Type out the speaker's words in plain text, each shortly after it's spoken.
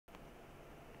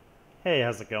Hey,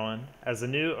 how's it going? As a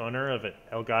new owner of an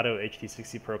Elgato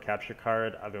HD60 Pro capture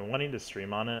card, I've been wanting to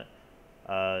stream on it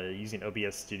using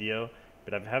OBS Studio,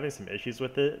 but I'm having some issues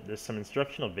with it. There's some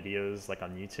instructional videos like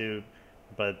on YouTube,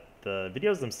 but the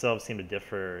videos themselves seem to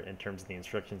differ in terms of the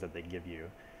instructions that they give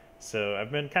you. So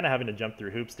I've been kind of having to jump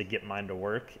through hoops to get mine to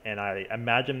work, and I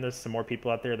imagine there's some more people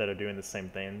out there that are doing the same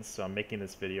things, so I'm making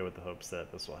this video with the hopes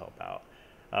that this will help out.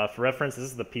 For reference, this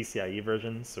is the PCIe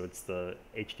version, so it's the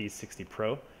HD60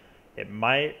 Pro. It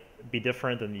might be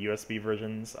different than the USB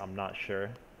versions, I'm not sure.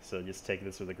 So just take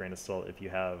this with a grain of salt if you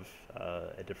have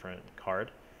a different card.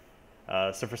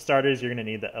 So for starters, you're going to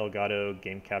need the Elgato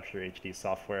Game Capture HD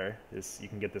software. You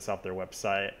can get this off their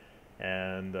website,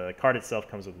 and the card itself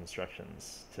comes with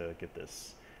instructions to get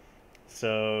this.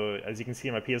 So as you can see,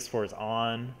 my PS4 is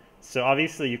on. So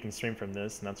obviously you can stream from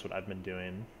this, and that's what I've been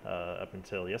doing up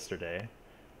until yesterday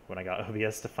when I got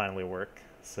OBS to finally work.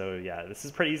 So yeah, this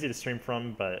is pretty easy to stream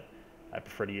from, but I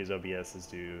prefer to use OBS as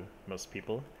do most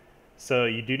people. So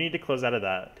you do need to close out of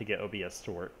that to get OBS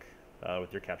to work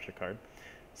with your capture card.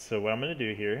 So what I'm going to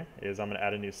do here is I'm going to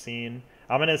add a new scene.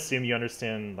 I'm going to assume you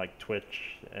understand like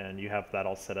Twitch and you have that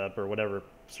all set up, or whatever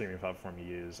streaming platform you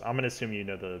use. I'm going to assume you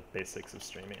know the basics of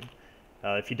streaming.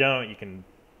 If you don't, you can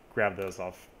grab those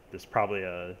off. There's probably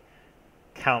a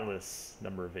countless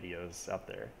number of videos out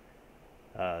there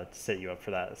to set you up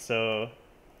for that. So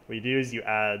what you do is you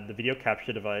add the video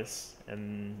capture device,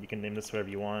 and you can name this whatever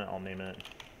you want. I'll name it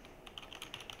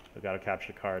Elgato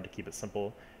capture card to keep it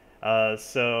simple.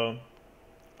 So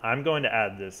I'm going to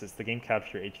add this. It's the Game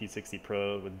Capture HD60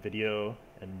 Pro with video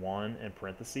and 1 in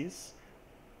parentheses.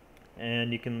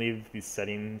 And you can leave these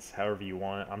settings however you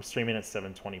want. I'm streaming at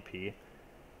 720p.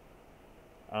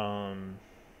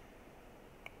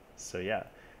 So yeah.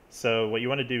 So what you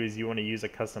want to do is you want to use a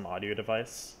custom audio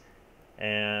device,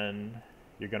 and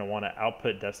you're going to want to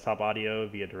output desktop audio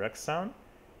via direct sound,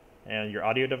 and your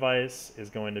audio device is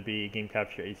going to be Game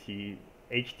Capture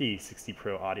HD60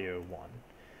 Pro Audio 1.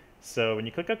 So when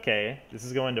you click OK, this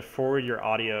is going to forward your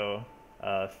audio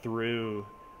through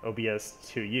OBS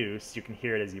to you, so you can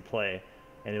hear it as you play,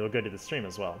 and it will go to the stream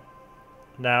as well.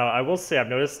 Now I will say I've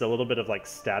noticed a little bit of like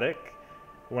static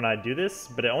when I do this,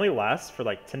 but it only lasts for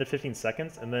like 10 to 15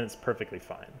 seconds, and then it's perfectly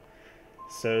fine.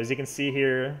 So as you can see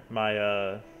here,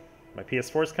 my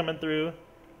PS4 is coming through,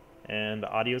 and the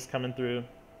audio is coming through.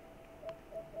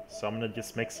 So I'm gonna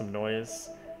just make some noise.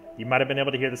 You might have been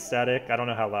able to hear the static. I don't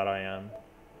know how loud I am.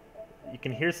 You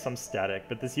can hear some static,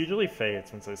 but this usually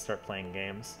fades once I start playing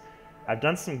games. I've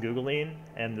done some Googling,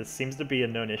 and this seems to be a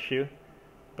known issue,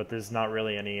 but there's not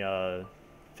really any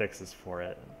fixes for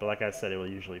it. But like I said, it will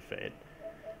usually fade.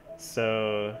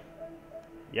 So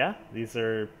yeah, these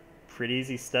are pretty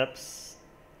easy steps.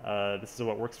 This is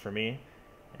what works for me,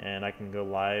 and I can go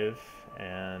live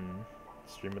and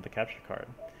stream with the capture card.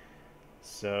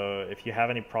 So if you have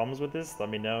any problems with this, let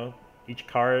me know. Each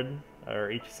card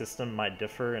or each system might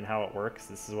differ in how it works.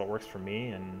 This is what works for me,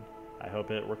 and I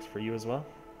hope it works for you as well.